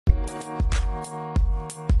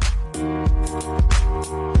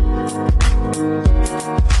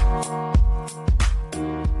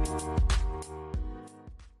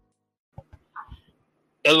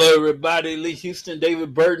Hello, everybody. Lee Houston,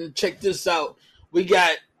 David Burton. Check this out.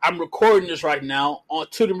 I'm recording this right now on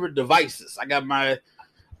two different devices. I got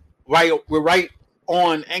we're right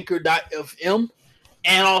on Anchor.fm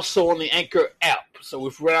and also on the Anchor app. So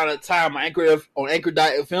if we're out of time on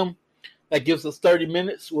Anchor.fm, that gives us 30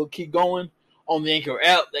 minutes. We'll keep going on the Anchor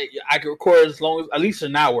app. I can record as long as at least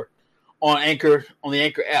an hour on the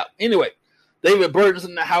Anchor app. Anyway, David Burton's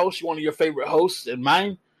in the house. You're one of your favorite hosts and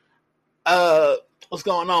mine. What's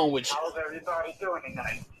going on with you? How's everybody doing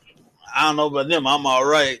tonight? I don't know about them. I'm all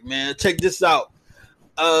right, man. Check this out.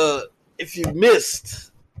 If you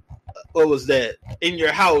missed, what was that? In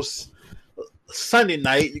your house Sunday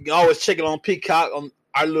night, you can always check it on Peacock on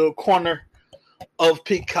our little corner of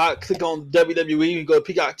Peacock. Click on WWE. You can go to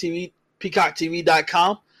Peacock TV,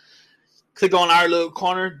 PeacockTV.com. Click on our little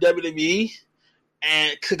corner, WWE,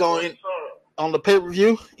 and click on the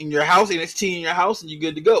pay-per-view in your house, NXT in your house, and you're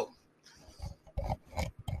good to go.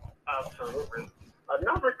 Absolutely.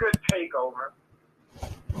 Another good takeover.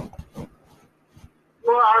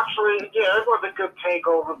 Well, actually, yeah, it was a good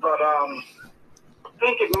takeover, but I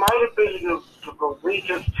think it might have been the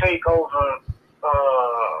weakest takeover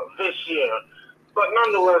this year. But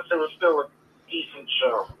nonetheless, it was still a decent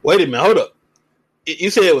show. Wait a minute, hold up.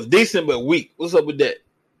 You said it was decent but weak. What's up with that?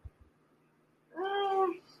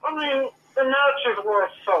 I mean, the matches were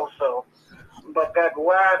so-so, but that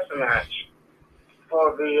last match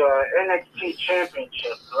for the NXT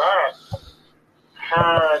Championship, that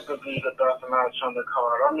had to be the best match on the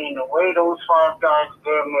card. I mean, the way those five guys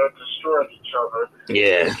damn near destroyed each other.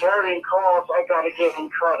 Yeah. Karrion Kross, I gotta give him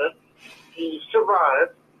credit. He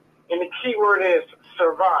survived. And the key word is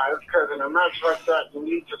survive, because in a match like that, you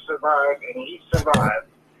need to survive, and he survived.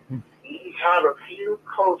 He's had a few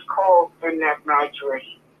close calls in that match where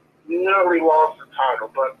he nearly lost the title.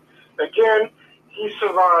 But again, he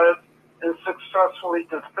survived and successfully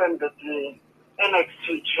defended the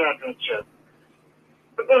NXT Championship.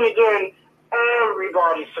 But then again,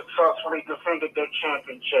 everybody successfully defended their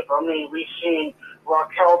championship. I mean, we've seen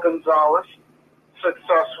Raquel Gonzalez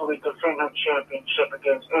successfully defend her championship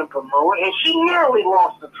against Ember Moon, and she nearly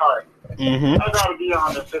lost the title. Mm-hmm. I gotta be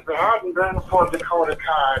honest, if it hadn't been for Dakota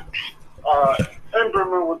Kai, Ember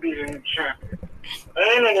Moon would be the new champion.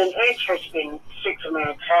 And in an interesting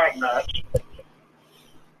six-man tag match,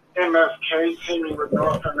 MSK teaming with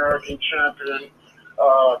North American champion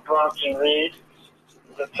Bronson Reed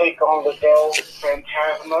to take on Liddell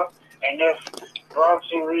Phantasma. And if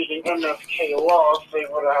Bronson Reed and MSK lost, they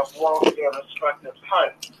would have lost their respective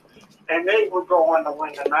titles. And they would go on to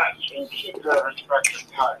win the match and keep their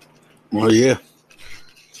respective titles. Oh, yeah.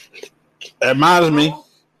 It reminds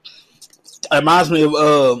me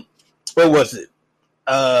of, what was it?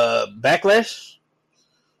 Backlash?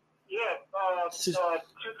 Yeah,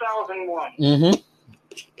 2001. Mm-hmm.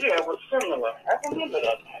 Yeah, it was similar. I remember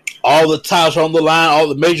that match. All the titles on the line, all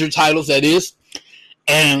the major titles, that is.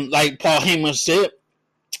 And like Paul Heyman said,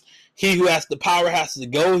 he who has the power has to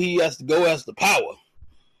go. He has to go has the power.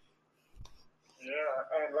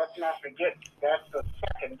 Yeah, and let's not forget, that's the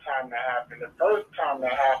second time that happened. The first time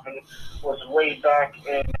that happened was way back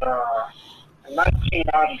in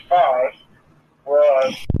 1995,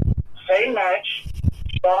 where same match,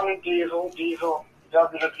 Shawn and Diesel,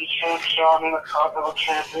 WWE champ, Shawn and the Continental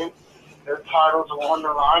champion. Their titles were on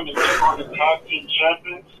the line. They took on the tag team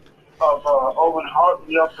champions of Owen Hart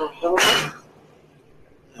and Yokozuna.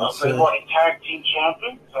 They were the tag team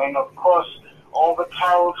champions, and of course, all the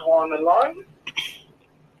titles were on the line.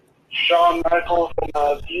 Shawn Michaels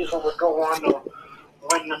and Diesel would go on to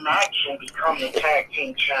win the match and become the tag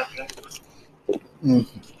team champions.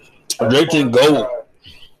 They didn't go.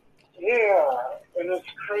 Yeah, and it's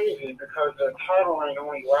crazy because the title reign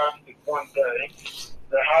only lasted one day.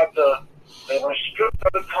 They were stripped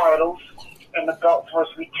of the titles, and the belt was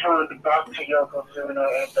returned back to Yokozuna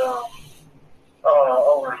and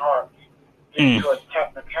Owen Hart due to a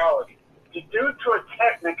technicality. Due to a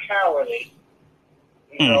technicality,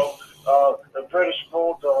 you know, the British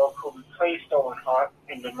Bulldog who replaced Owen Hart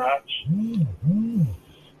in the match.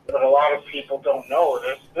 But a lot of people don't know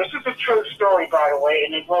this. This is a true story, by the way,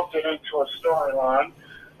 and they roped it into a storyline.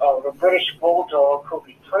 The British Bulldog who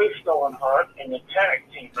replaced Owen Hart in the tag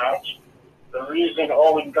team match. The reason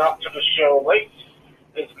Owen got to the show late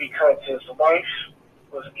is because his wife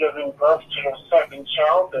was giving birth to their second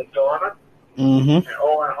child, their daughter. Mm-hmm. And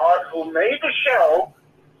Owen Hart, who made the show,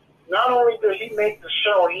 not only did he make the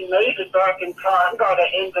show, he made it back in time by the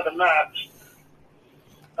end of the match.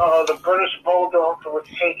 The British Bulldog was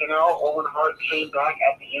taken out. Owen Hart came back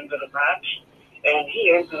at the end of the match. and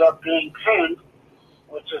he ended up being pinned,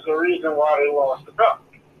 which is the reason why they lost the belt.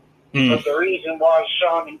 But the reason why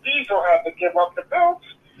Shawn and Diesel had to give up the belts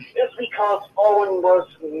is because Owen was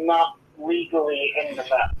not legally in the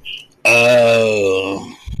match.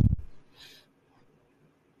 Oh.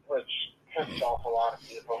 Which pissed off a lot of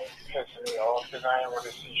people. Pissed me off because I didn't want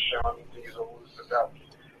to see Shawn and Diesel lose the belts.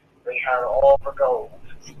 They had all the gold.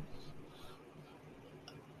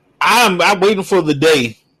 I'm waiting for the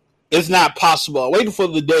day. It's not possible. I'm waiting for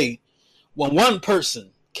the day when one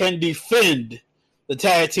person can defend the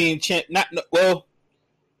tag team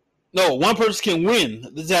one person can win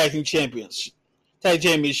the tag team championship.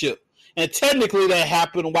 And technically that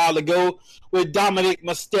happened a while ago with Dominic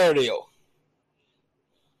Mysterio.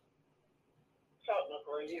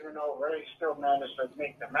 Technically, even though Ray still managed to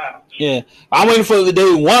make the match. Yeah. I'm waiting for the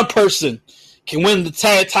day one person can win the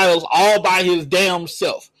tag titles all by his damn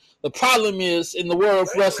self. The problem is, in the world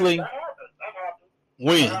of wrestling, that happened.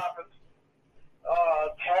 When? That happened.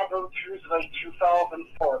 Taboo Tuesday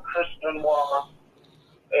 2004, Chris Benoit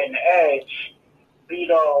and Edge beat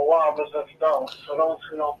Lava Stone. For those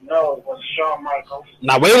who don't know, it was Shawn Michaels.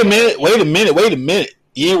 Now, wait a minute.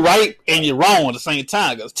 You're right and you're wrong at the same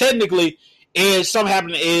time. Because technically, Edge, something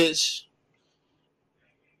happened to Edge.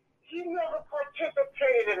 He never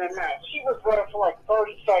participated in a match. He was there for like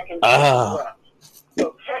 30 seconds.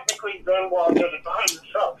 So technically, Benoit did it by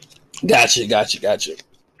himself. Gotcha.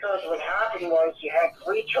 Because what happened was you had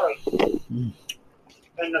three choices.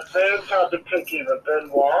 And the fans had to pick either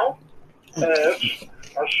Benoit, Edge,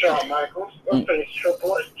 or Shawn Michaels, or face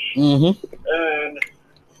Triple H. And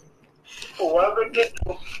whoever did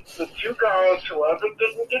the two guys, whoever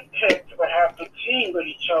didn't get picked, would have to team with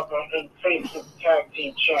each other and face the tag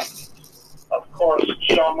team champions. Of course,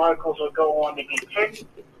 Shawn Michaels would go on to be picked,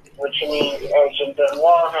 which means Edge and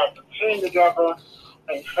Benoit have to team together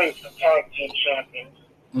and face the tag team champions.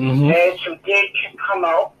 Edge, who did come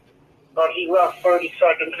out, but he left 30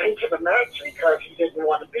 seconds into the match because he didn't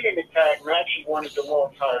want to be in the tag match. He wanted the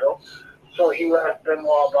world title. So he left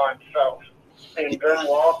Benoit by himself. And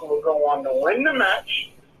Benoit will go on to win the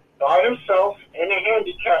match by himself in a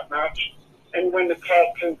handicap match and win the tag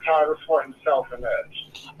team titles for himself and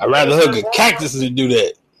Edge. I'd rather hug a cactus than do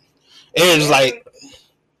that. Edge like...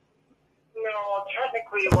 No,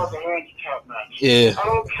 technically it was a handicap match. Yeah. I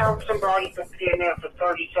don't count somebody for being there for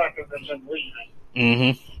 30 seconds and then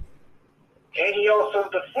leaving. And he also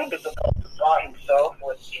defended the belt by himself,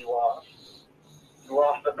 which he lost. He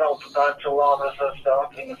lost the belt to Lava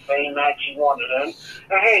stuff in the same match he wanted in,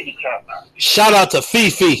 a handicap match. Shout out to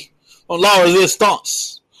Fifi on Law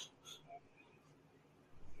Resistance.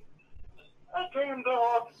 That damn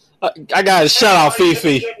dog. I got to shout out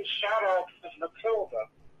Fifi. Getting shout outs to Matilda.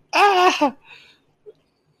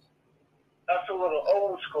 That's a little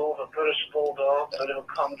old school, the British Bulldog, but it'll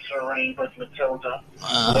come to the ring with Matilda.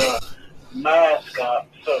 Mascot,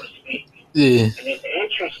 so to speak. Yeah. And it's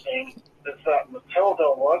interesting is that Matilda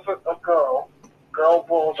was a girl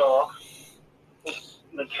bulldog.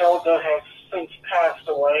 Matilda has since passed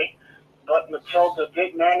away, but Matilda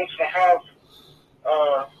did manage to have,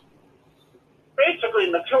 basically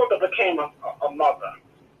Matilda became a mother.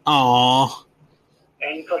 Aww.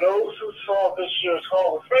 And for those who saw this year's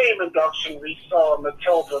Hall of Fame induction, we saw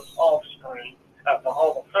Matilda's offspring at the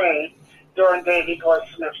Hall of Fame during Davey Boy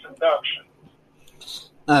Smith's induction.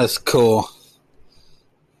 That's cool.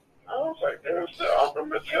 I was like, there's the other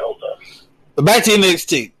Matilda. But back to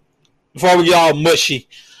NXT. Before we get all mushy.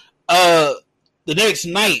 The next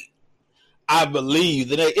night, I believe,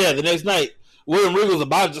 the next night, William Regal was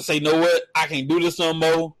about to say, you know what, I can't do this no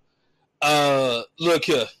more. Look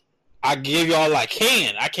here. I give y'all I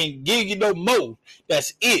can. I can't give you no more.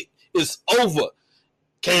 That's it. It's over.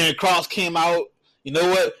 Karrion Kross came out. You know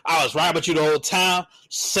what? I was right about you the whole time.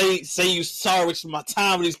 Say you sorry for my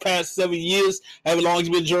time for these past 7 years. However long he's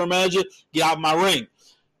been general manager, get out of my ring.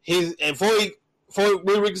 And before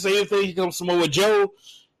William Regal say anything, he comes Samoa Joe.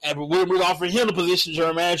 And William Regal offering him the position of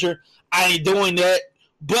general manager. I ain't doing that,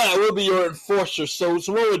 but I will be your enforcer. So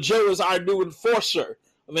Samoa Joe is our new enforcer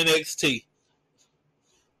of NXT.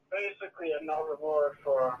 Basically another word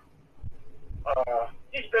for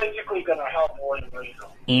he's basically going to help William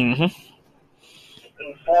Regal.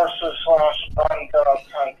 Enforcer / bodyguard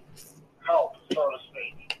type help, so to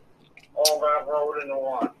speak. All that rolled into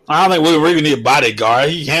one. I don't think William Regal need a bodyguard.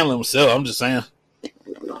 He can handle himself. I'm just saying.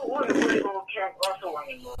 William Regal can't wrestle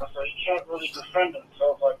anymore, so he can't really defend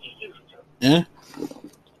himself like he used to. Yeah.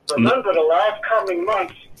 Remember, the last coming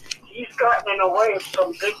months, he's gotten in the way of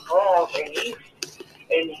some big brawls, and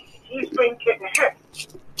he's been getting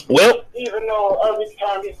hit. Well, even though every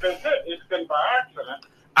time he's been hit, it's been by accident.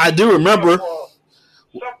 I do remember.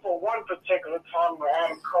 particular time where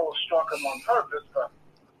Adam Cole struck him on purpose, but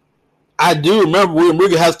I do remember William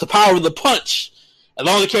Regal has the power of the punch. As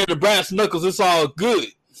long as he carries the brass knuckles, it's all good.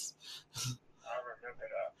 I remember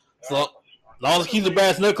that. So, as long as he keeps the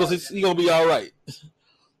brass knuckles, he's going to be all right.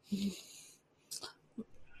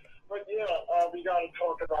 But yeah, we got to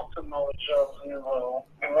talk about Samoa Joe's new rule.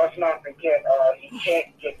 And let's not forget, he can't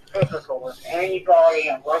get physical with anybody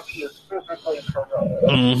unless he is physically provoked.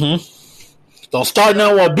 Mm-hmm. Don't start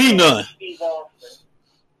none, won't be none.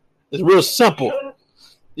 It's real simple.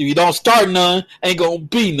 If you don't start none, ain't going to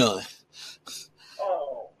be none.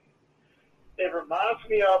 Oh. It reminds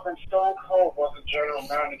me of when Stone Cold was the general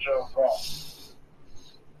manager of Raw.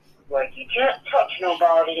 Like, you can't touch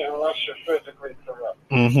nobody unless you're physically corrupt.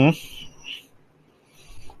 Mm-hmm.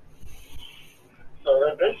 So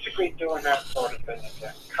they're basically doing that sort of thing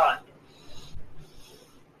again, kind of.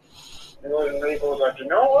 William Regal was like, you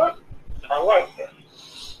know what? I like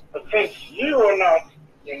this. But since you're not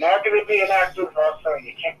going to be an active wrestler,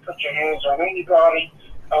 you can't put your hands on anybody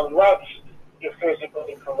unless you're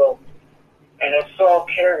physically provoked. And it saw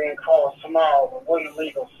Karrion call Samoa when William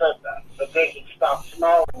Regal said that. But then he stopped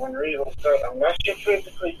Samoa when Regal said, unless you're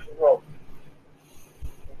physically provoked.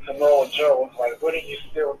 Samoa Joe was like, what are you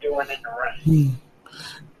still doing in the ring?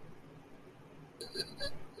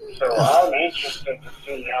 So I'm interested to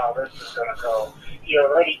see how this is going to go. He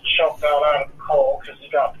already choked out Adam Cole because he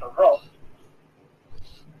got provoked.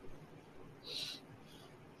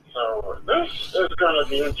 So this is going to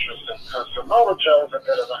be interesting because Samoa Joe's a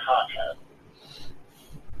bit of a hothead.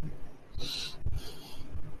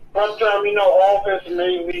 But, all this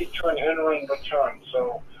may lead to an in-ring return,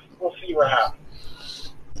 so we'll see what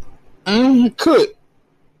happens. Could.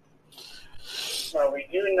 Now, we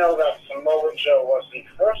do know that Samoa Joe was the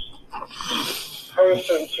first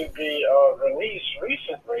person to be released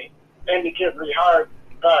recently and to get rehired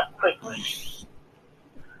back quickly.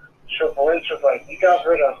 Triple H was like, you got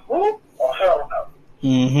rid of who? Oh, hell no.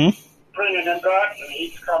 Mm-hmm. Bringing him back, and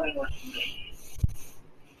he's coming with me.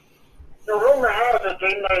 The rumor has it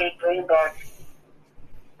they might bring back,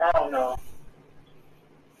 I don't know,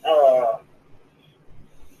 a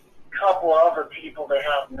couple other people they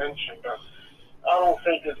haven't mentioned, but I don't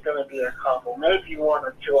think it's going to be a couple, maybe one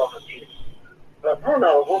or two other people. But who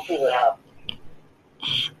knows? We'll see what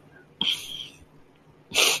happens.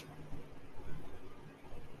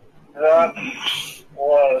 That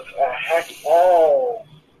was a heck. Oh,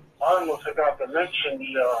 I almost forgot to mention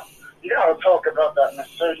you got to talk about that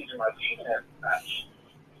Mercedes Martinez match.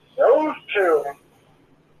 Those two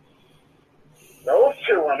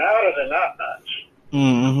went at it in that match.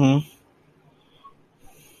 Mm-hmm.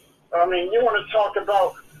 I mean, you want to talk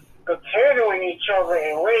about potatoing each other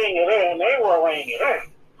and laying it in. They were laying it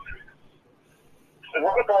in. And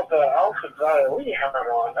what about the outfit Xia Li had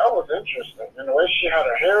on? That was interesting. And the way she had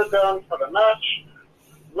her hair done for the match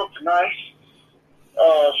looked nice.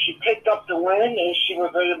 She picked up the win, and she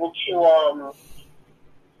was able to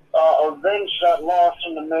avenge that loss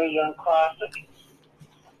in the Mae Young Classic.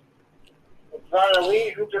 Xia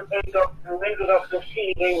Li, who ended up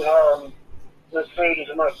defeating Mercedes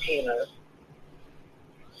Martinez.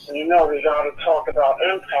 And we got to talk about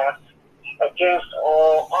Impact Against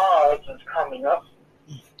All Odds is coming up.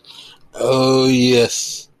 Oh,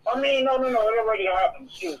 yes. I mean, no, it already happened,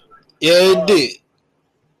 excuse me. Yeah, it did.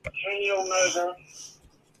 Kenny Omega,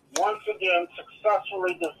 once again,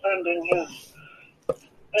 successfully defending his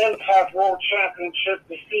Impact World Championship,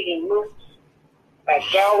 defeating Moose at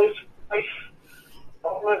Dallas Place.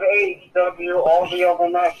 Over the AEW, all the other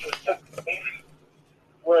matches took place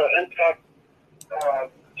where Impact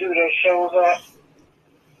do their shows at.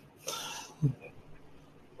 It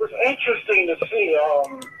was interesting to see.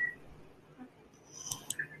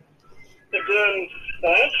 Again, the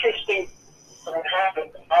interesting thing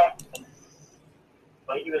happened.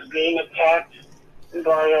 He was being attacked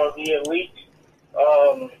by the Elite.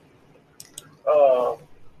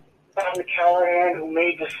 Tommy Callahan, who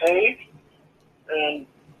made the save, and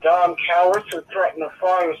Don Callis, who threatened to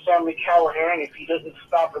fire Sammy Callahan if he didn't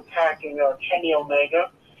stop attacking Kenny Omega.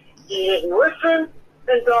 He didn't listen,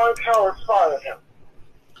 and Don Callis fired him.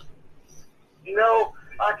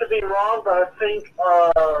 I could be wrong, but I think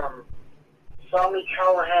Sammy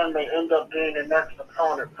Callahan may end up being the next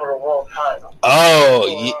opponent for the world title.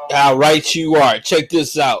 Oh, how right you are. Check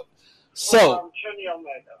this out. So, Kenny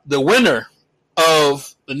Omega, the winner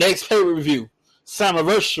of the next pay-per-view,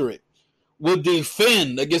 Slammiversary, will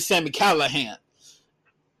defend against Sammy Callahan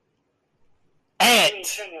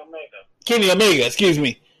at Kenny Omega, excuse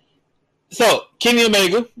me. So, Kenny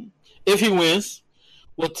Omega, if he wins,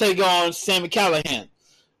 will take on Sammy Callahan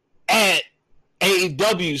at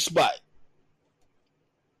AEW spot.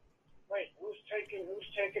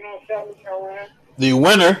 taking on Sami Callihan? The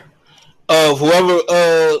winner of whoever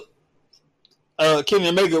Kenny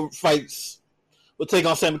Omega fights will take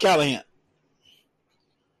on Sami Callihan.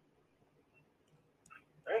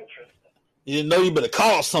 Interesting. You didn't know, you better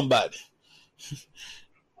call somebody.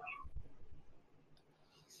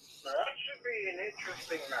 Now, that should be an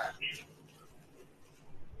interesting match.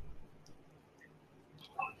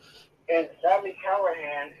 And Sami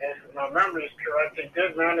Callihan, if my memory is correct, he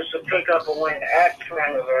did manage to pick up a win at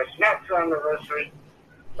Slammiversary, not Slammiversary,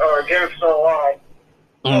 or Against All Odds.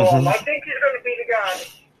 So I think he's going to be the guy.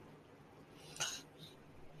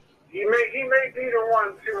 He may be the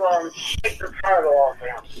one to take the title off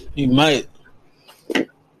him. He might.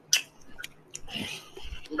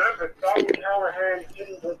 Remember, Sami Callihan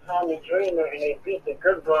teamed with Tommy Dreamer, and they beat the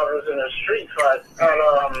Good Brothers in a street fight at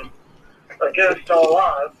Against All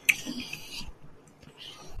Odds.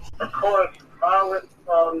 Of course, Violet,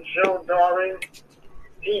 Joe Doring,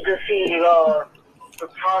 he defeated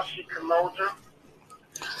Satoshi Kimoja.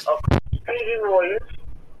 Of course, Speedy Warriors,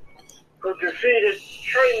 who defeated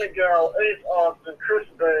Trey Miguel, Ace Austin, Chris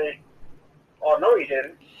Bay. Oh, no, he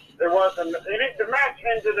didn't. The match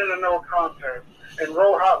ended in a no contest. In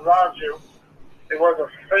Rohat Raju, it was a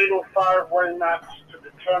fatal 5-way match to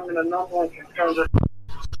determine the number one contender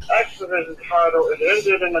X Division title. It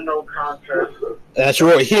ended in a no contest. That's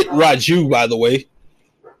right. Hit Raju, by the way.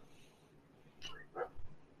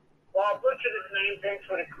 Well, I butchered his name. Thanks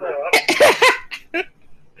for the clear up.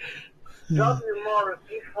 W.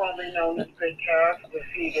 Morrissey, formerly known as Big Cass,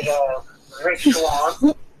 defeated Rick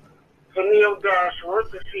Swan. Sunil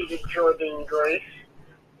Dashwood defeated Jordan Grace.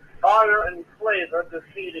 Fire and Flavor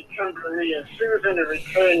defeated Kimberly and Susan to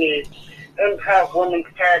retain the Impact Women's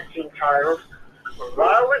Tag Team titles.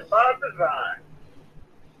 Violet by Design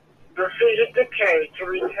defeated Decay to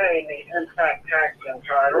retain the Impact Tag Team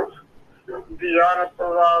titles. Deonna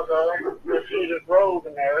Purrazzo defeated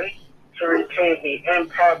Rosemary to retain the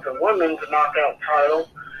Impact Women's Knockout title.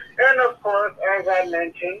 And of course, as I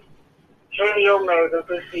mentioned, Kenny Omega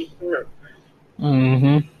defeated Nuke.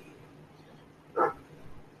 Mm-hmm.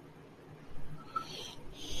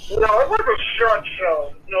 You know, it was a short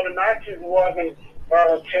show. You know, the matches wasn't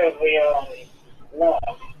relatively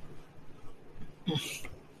long. You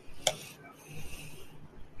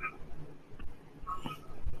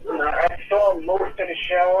know, I saw most of the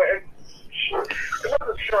show. It was a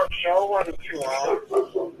short show. It wasn't too long.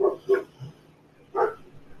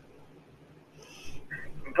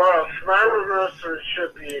 But Slammiversary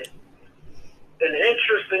should be an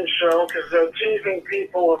interesting show because they're teasing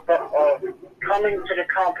people of coming to the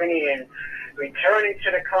company and returning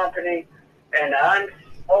to the company, and I'm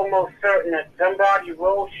almost certain that somebody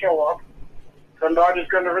will show up, somebody's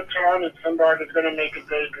going to return, and somebody's going to make a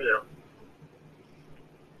debut.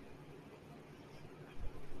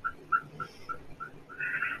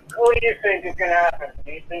 What do you think is going to happen?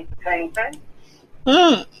 Do you think the same thing?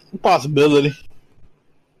 Possibility.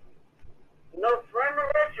 No,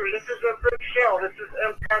 Slammiversary, this is a big show. This is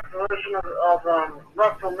Impact's version of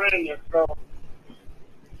WrestleMania, so,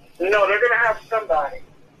 you know, they're going to have somebody.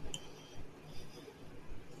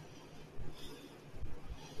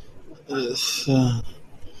 You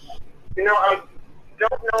know, I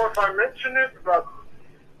don't know if I mentioned it, but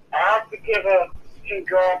I have to give a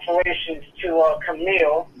congratulations to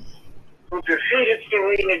Camille, who defeated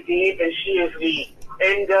Serena Deeb, and she is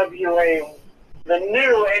the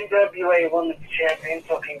new NWA Women's Champion,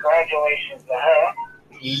 so congratulations to her.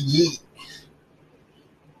 It's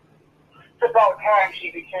It's about time she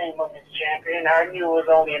became Women's Champion. I knew it was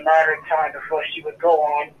only a matter of time before she would go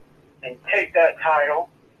on and take that title.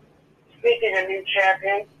 Speaking of new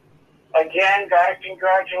champions, again, guys,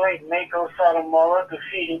 congratulate Meiko Satomura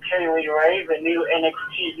defeating Kaylee Ray, the new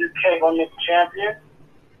NXT UK Women's Champion.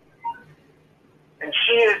 And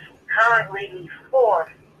she is currently the fourth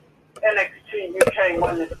NXT UK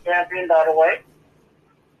Women's Champion, by the way.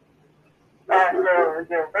 After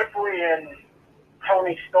the Ripley and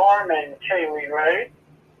Toni Storm and Kaylee Ray.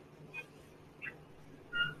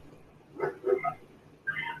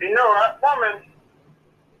 You know, that woman,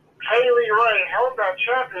 Kaylee Ray, held that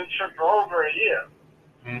championship for over a year.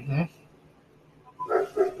 Mm-hmm.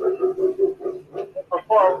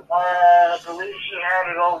 Before, I believe she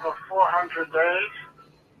had it over 400 days.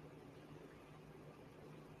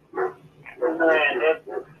 And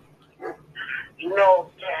you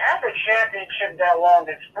know, to have a championship that long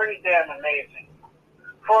is pretty damn amazing.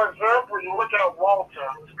 For example, you look at Walter,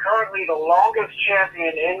 who's currently the longest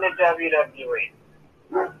champion in the WWE.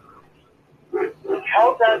 He's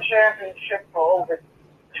held that championship for over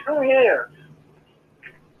 2 years.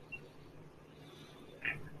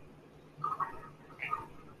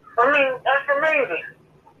 I mean, that's amazing.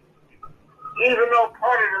 Even though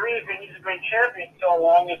part of the reason he's been champion so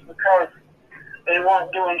long is because they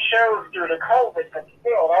weren't doing shows due to COVID, but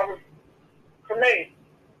still, that was, to me,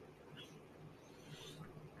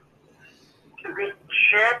 to be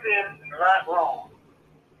champion that long.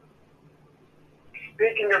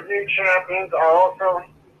 Speaking of new champions, I also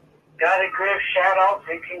got to give shout out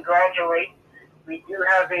and congratulate. We do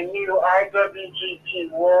have a new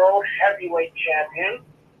IWGP World Heavyweight Champion,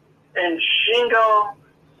 and Shingo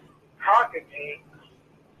Takagi.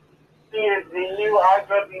 He is the new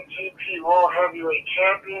IWGP World Heavyweight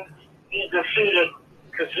Champion. He defeated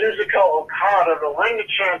Kazuchika Okada to win the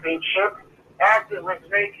championship after it was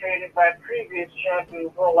vacated by previous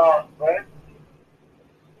champion Will Ospreay,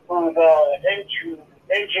 who's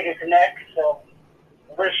injured his neck, so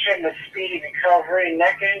wish him a speedy recovery.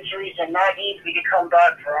 Neck injuries are not easy to come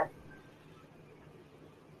back from.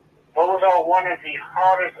 Those are one of the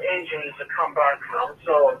hardest injuries to come back from,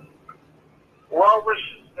 so well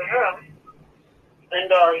wishes to him.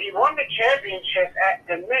 And he won the championship at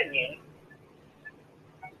Dominion,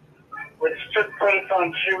 which took place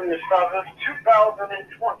on June the 7th,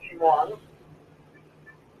 2021.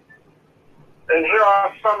 And here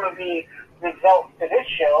are some of the results to this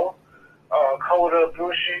show. Kota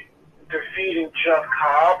Ibushi defeating Jeff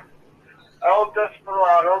Cobb. El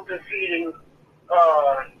Desperado defeating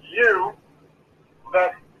Yu.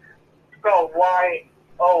 That's spelled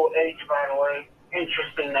Y-O-H, by the way.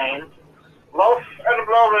 Interesting name. Los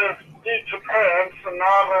Angeles de Japan,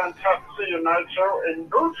 Sonata and Tetsuya Naito, and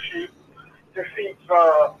Bushi defeats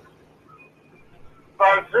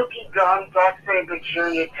Suzuki Gun, Zack Sabre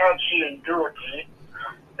Jr., Tachi, and Duraki.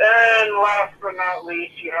 And last but not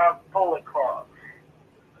least, you have Bullet Club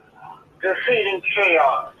defeating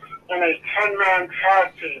Chaos in a 10-man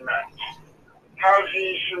tag team match.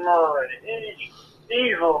 Kaji Ishimori,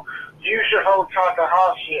 Evil, Yushiho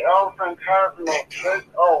Takahashi, El Phantasmo, Jake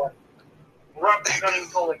Owen, representing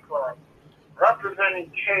Bullet Club.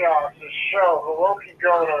 Representing Chaos is Sho, Hiroki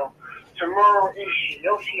Goto, Tomohiro Ishii,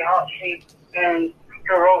 Yoshihashi, and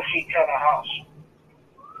Hiroshi Tanahashi.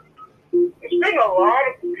 It's been a lot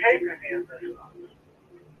of pay-per-views this month.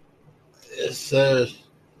 Yes, sir.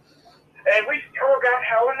 And we still got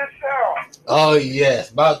Hell in a Cell. Oh,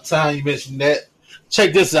 yes. About time you mentioned that.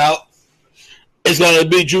 Check this out. It's going to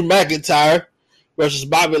be Drew McIntyre versus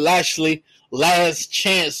Bobby Lashley last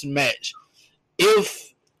chance match.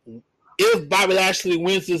 If Bobby Lashley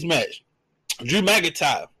wins this match, Drew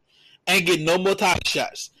McIntyre ain't getting no more title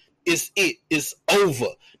shots. It's it. It's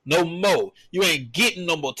over. No more. You ain't getting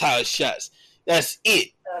no more title shots. That's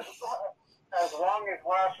it. As long as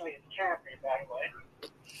Lashley is champion, by the way.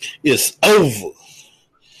 It's over.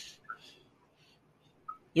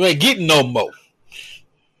 You ain't getting no more.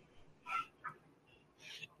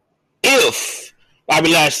 If Bobby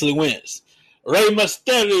Lashley wins, Rey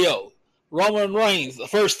Mysterio, Roman Reigns, the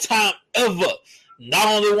first time ever, not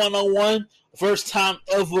only one-on-one, first time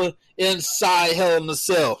ever inside Hell in a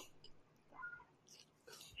Cell.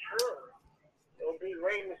 True. It'll be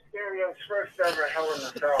Rey Mysterio's first ever Hell in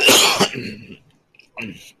a Cell.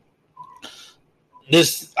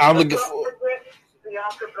 This, I'm looking for.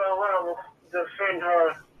 Bianca Belair will defend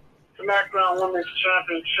her SmackDown Women's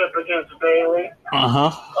Championship against Bayley.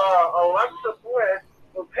 Alexa Bliss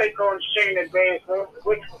will take on Shayna Baszler,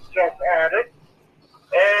 which was just added.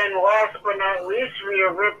 And last but not least,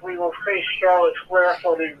 Rhea Ripley will face Charlotte Flair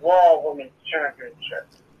for the Raw Women's Championship.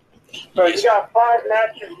 So you got 5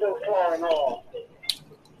 matches so far in all.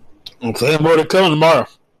 Okay, more to come tomorrow.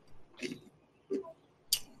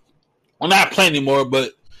 Well, not plenty more,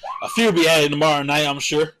 but a few will be added tomorrow night, I'm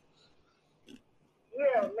sure.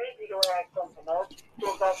 Yeah, maybe they'll add something else.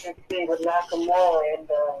 Still got this thing with Nakamura and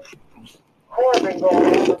Corbin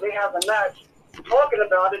going on, but they have a match. Talking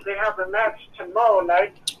about it, they have a match tomorrow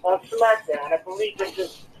night on SmackDown. I believe there's a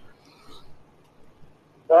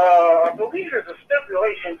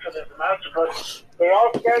stipulation for this match, but they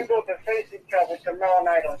all scheduled to face each other tomorrow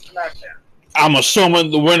night on SmackDown. I'm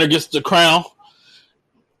assuming the winner gets the crown.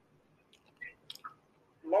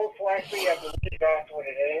 Most likely, I believe that's what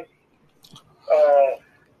it is.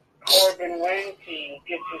 Corbin wins, he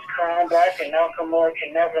gets his crown back, and Nakamura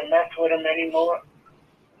can never mess with him anymore.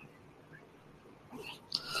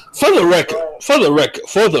 For the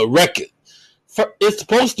record, it's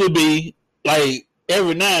supposed to be like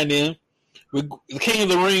every now and then. The King of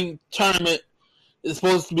the Ring tournament is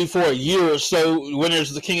supposed to be for a year or so. Winners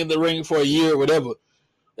of the King of the Ring for a year or whatever.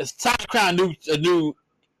 It's time to crown a new.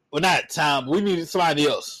 Well, not time, but we need somebody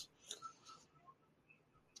else.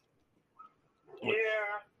 Yeah.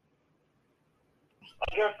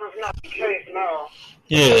 I guess that's not the case now.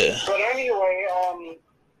 Yeah. But anyway,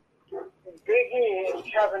 Big E and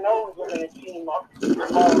Kevin Owens are going to team up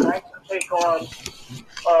tomorrow night to take on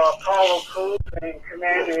Apollo Crews and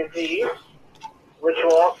Commander Aziz, which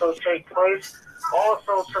will also take place.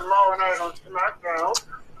 Also tomorrow night on SmackDown,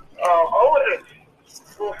 Otis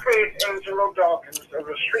will face Angelo Dawkins of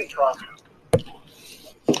the Street Profits.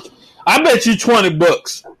 I bet you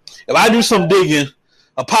 $20. If I do some digging,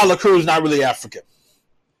 Apollo Crews not really African.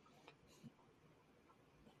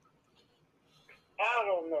 I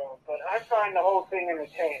don't know, but I find the whole thing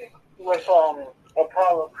entertaining with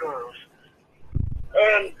Apollo Crews.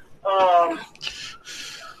 And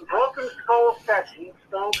Broken Skull Sessions,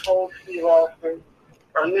 Stone Cold Steve Austin.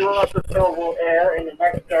 A new episode will air, and the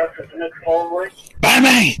next guest is Mick Foley. Bang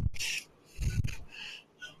bang.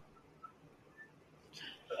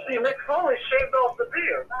 See, Mick Foley shaved off the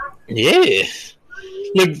beard. Yeah.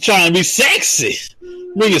 Look, trying to be sexy.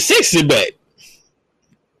 Bring your sexy back.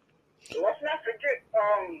 Let's not forget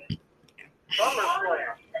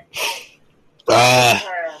SummerSlam.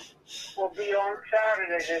 Will be on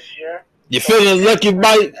Saturday this year. You feeling lucky,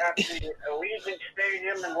 Mike? At the Allegiant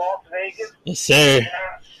Stadium in Las Vegas. Yes, sir.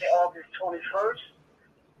 August 21st.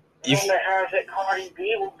 And then that has it, Cardi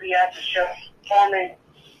B will be at the show performing.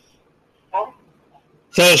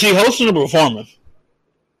 So is she hosting or performing?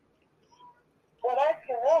 Well, that's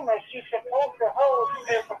the rumor. She's supposed to host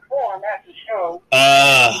and perform at the show.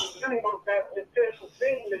 It's just a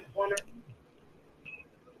thing this winter.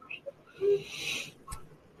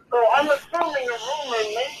 So I'm assuming the rumor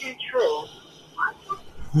may be true.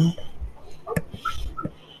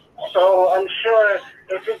 So I'm sure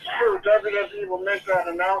if it's true, WWE will make that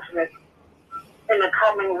announcement in the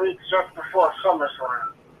coming weeks just before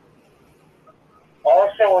SummerSlam.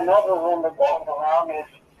 Also, another rumor going around is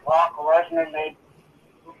Brock Lesnar may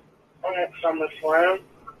win at SummerSlam.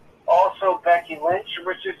 Also, Becky Lynch,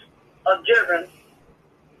 which is a given.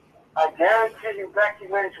 I guarantee you Becky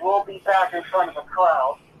Lynch will be back in front of a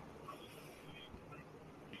crowd.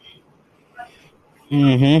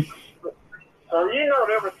 Mm-hmm. So you know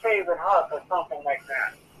they were saving her for something like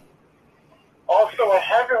that. Also,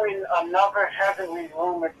 another heavily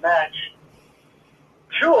rumored match,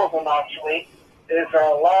 two of them actually, is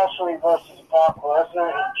Lashley versus Brock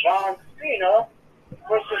Lesnar and John Cena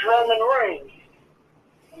versus Roman Reigns.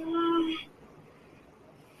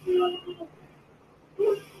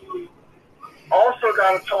 Also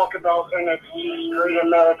got to talk about NXT's Great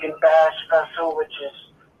American Bash Special, which is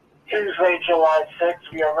Tuesday, July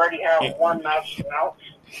 6th. We already have one match announced.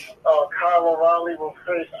 Kyle O'Reilly will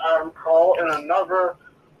face Adam Cole in another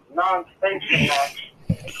non-sanction match.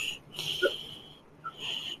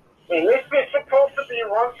 And this is supposed to be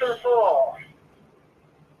once and for all.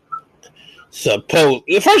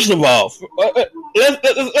 First of all,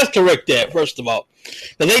 let's correct that. First of all,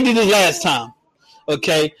 because they did this last time.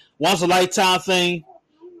 Okay, once a lifetime thing.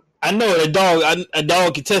 I know a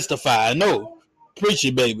dog can testify. I know, preach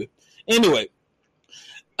it, baby. Anyway,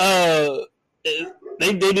 they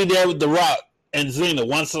did that with The Rock and Xena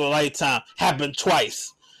once in a lifetime. Happened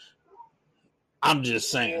twice. I'm just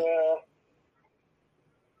saying. Yeah.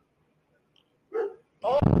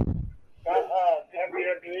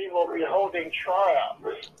 WWE will be holding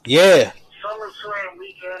tryouts. Yeah. SummerSlam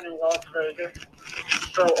weekend in Las Vegas.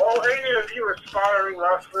 So any of you aspiring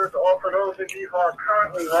wrestlers, or for those of you who are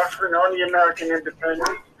currently wrestling on the American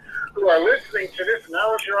Independent, who are listening to this,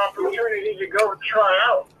 now is your opportunity to go try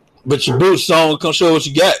out. But your boots on, come show what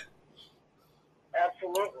you got.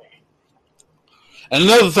 Absolutely. And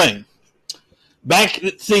another thing,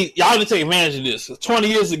 y'all didn't take advantage of this. 20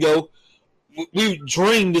 years ago, we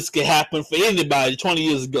dreamed this could happen for anybody 20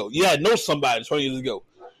 years ago. You had to know somebody 20 years ago.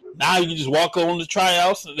 Now you can just walk on the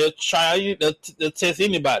tryouts and they'll try you. They'll test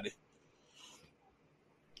anybody.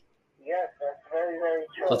 Yes, that's very, very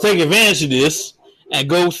true. So take advantage of this and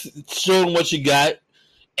go show them what you got.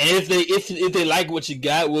 And if they like what you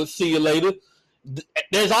got, we'll see you later.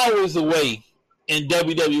 There's always a way in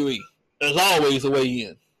WWE. There's always a way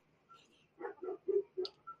in.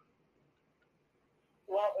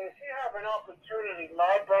 Well, if you have an opportunity,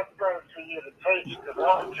 my best bet is for you to take it, because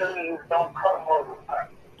opportunities don't come all the time.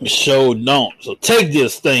 Sure don't. So take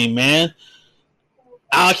this thing, man.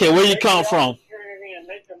 I don't care where you come from.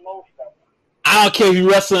 I don't care if you're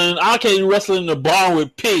wrestling. I don't care if you're wrestling in the bar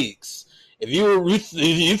with pigs. If you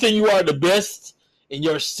think you are the best in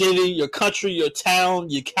your city, your country, your town,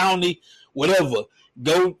 your county, whatever,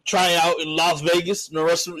 go try out in Las Vegas in the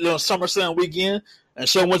SummerSlam weekend and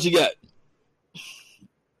show them what you got.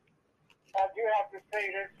 I do have to say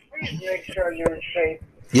this. Please make sure you're in shape.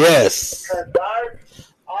 Yes. Because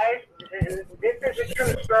this is is a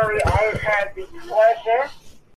true story. I have had the pleasure